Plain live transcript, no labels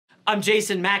I'm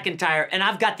Jason McIntyre, and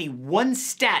I've got the one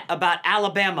stat about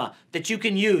Alabama that you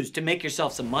can use to make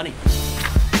yourself some money.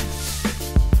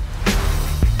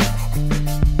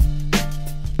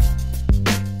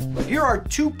 Here are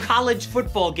two college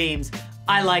football games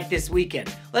I like this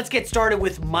weekend. Let's get started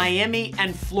with Miami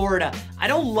and Florida. I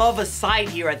don't love a side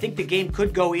here. I think the game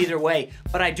could go either way,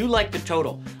 but I do like the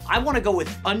total. I want to go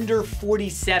with under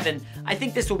 47. I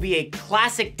think this will be a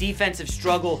classic defensive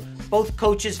struggle. Both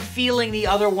coaches feeling the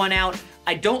other one out.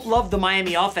 I don't love the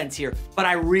Miami offense here, but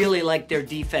I really like their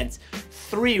defense.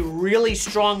 Three really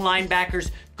strong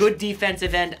linebackers, good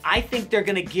defensive end. I think they're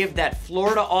going to give that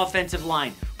Florida offensive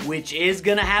line, which is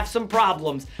going to have some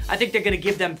problems, I think they're going to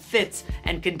give them fits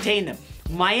and contain them.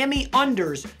 Miami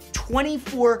unders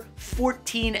 24,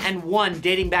 14, and 1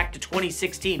 dating back to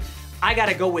 2016. I got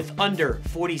to go with under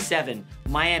 47,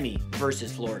 Miami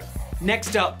versus Florida.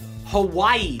 Next up,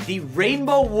 Hawaii. The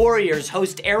Rainbow Warriors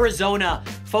host Arizona.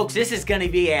 Folks, this is going to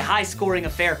be a high-scoring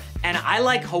affair, and I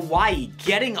like Hawaii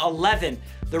getting 11.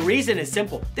 The reason is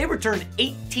simple. They returned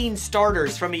 18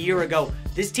 starters from a year ago.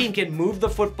 This team can move the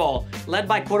football, led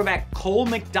by quarterback Cole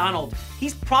McDonald.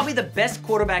 He's probably the best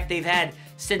quarterback they've had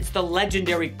since the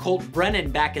legendary Colt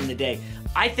Brennan back in the day.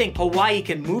 I think Hawaii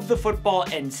can move the football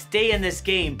and stay in this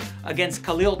game against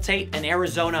Khalil Tate and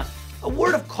Arizona. A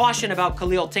word of caution about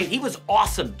Khalil Tate. He was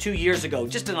awesome 2 years ago,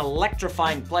 just an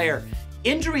electrifying player.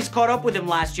 Injuries caught up with him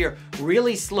last year,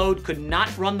 really slowed, could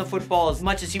not run the football as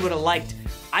much as he would have liked.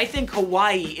 I think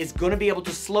Hawaii is going to be able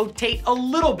to slow Tate a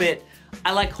little bit.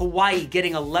 I like Hawaii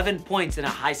getting 11 points in a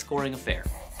high-scoring affair.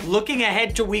 Looking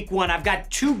ahead to week 1, I've got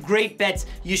two great bets.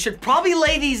 You should probably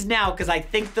lay these now because I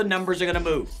think the numbers are going to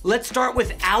move. Let's start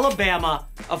with Alabama.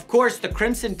 Of course, the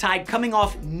Crimson Tide coming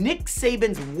off Nick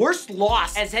Saban's worst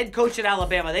loss as head coach at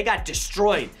Alabama. They got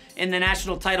destroyed in the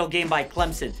national title game by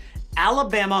Clemson.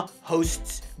 Alabama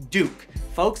hosts Duke.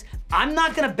 Folks, I'm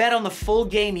not going to bet on the full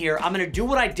game here. I'm going to do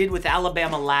what I did with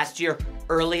Alabama last year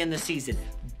early in the season.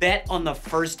 Bet on the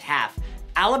first half.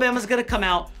 Alabama's going to come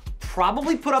out,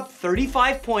 probably put up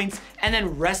 35 points, and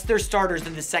then rest their starters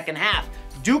in the second half.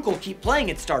 Duke will keep playing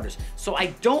its starters. So I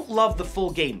don't love the full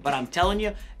game, but I'm telling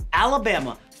you,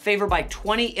 Alabama favored by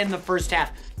 20 in the first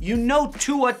half. You know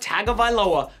Tua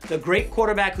Tagovailoa, the great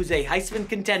quarterback who's a Heisman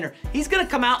contender, he's going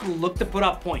to come out and look to put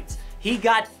up points. He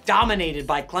got dominated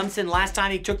by Clemson last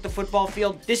time he took the football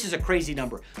field. This is a crazy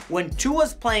number. When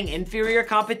Tua's playing inferior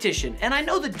competition, and I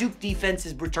know the Duke defense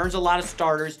returns a lot of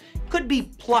starters, could be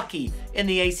plucky in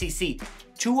the ACC.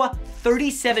 Tua,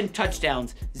 37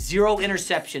 touchdowns, 0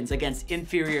 interceptions against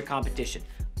inferior competition.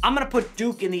 I'm going to put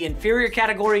Duke in the inferior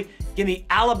category. Give me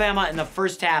Alabama in the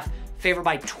first half, favored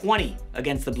by 20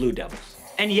 against the Blue Devils.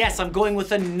 And yes, I'm going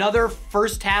with another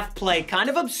first half play, kind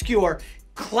of obscure.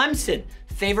 Clemson,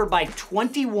 favored by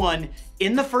 21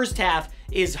 in the first half,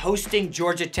 is hosting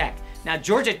Georgia Tech. Now,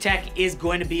 Georgia Tech is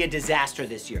going to be a disaster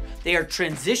this year. They are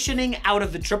transitioning out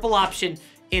of the triple option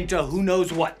into who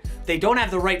knows what. They don't have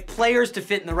the right players to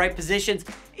fit in the right positions.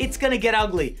 It's going to get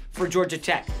ugly for Georgia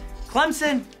Tech.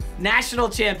 Clemson, national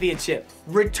championship,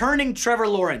 returning Trevor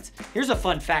Lawrence. Here's a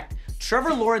fun fact.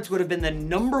 Trevor Lawrence would have been the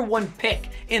 #1 pick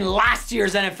in last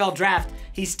year's NFL draft.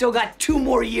 He's still got 2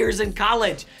 more years in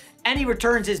college. And he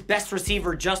returns his best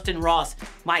receiver, Justin Ross.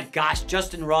 My gosh,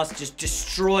 Justin Ross just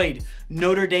destroyed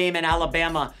Notre Dame and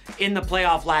Alabama in the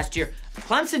playoff last year.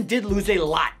 Clemson did lose a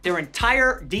lot. Their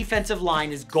entire defensive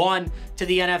line is gone to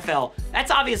the NFL.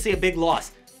 That's obviously a big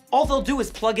loss. All they'll do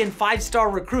is plug in 5-star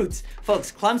recruits.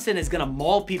 Folks, Clemson is going to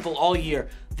maul people all year.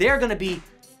 They're going to be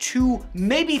 2,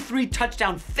 maybe 3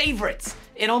 touchdown favorites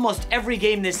in almost every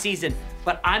game this season.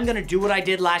 But I'm going to do what I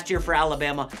did last year for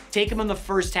Alabama, take them in the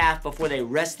first half before they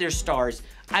rest their stars.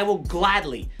 I will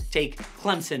gladly take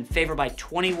Clemson, favored by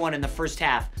 21 in the first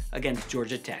half against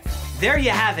Georgia Tech. There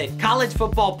you have it, college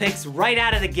football picks right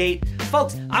out of the gate.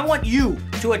 Folks, I want you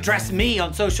to address me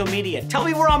on social media. Tell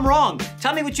me where I'm wrong.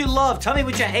 Tell me what you love. Tell me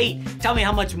what you hate. Tell me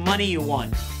how much money you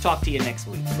won. Talk to you next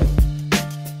week.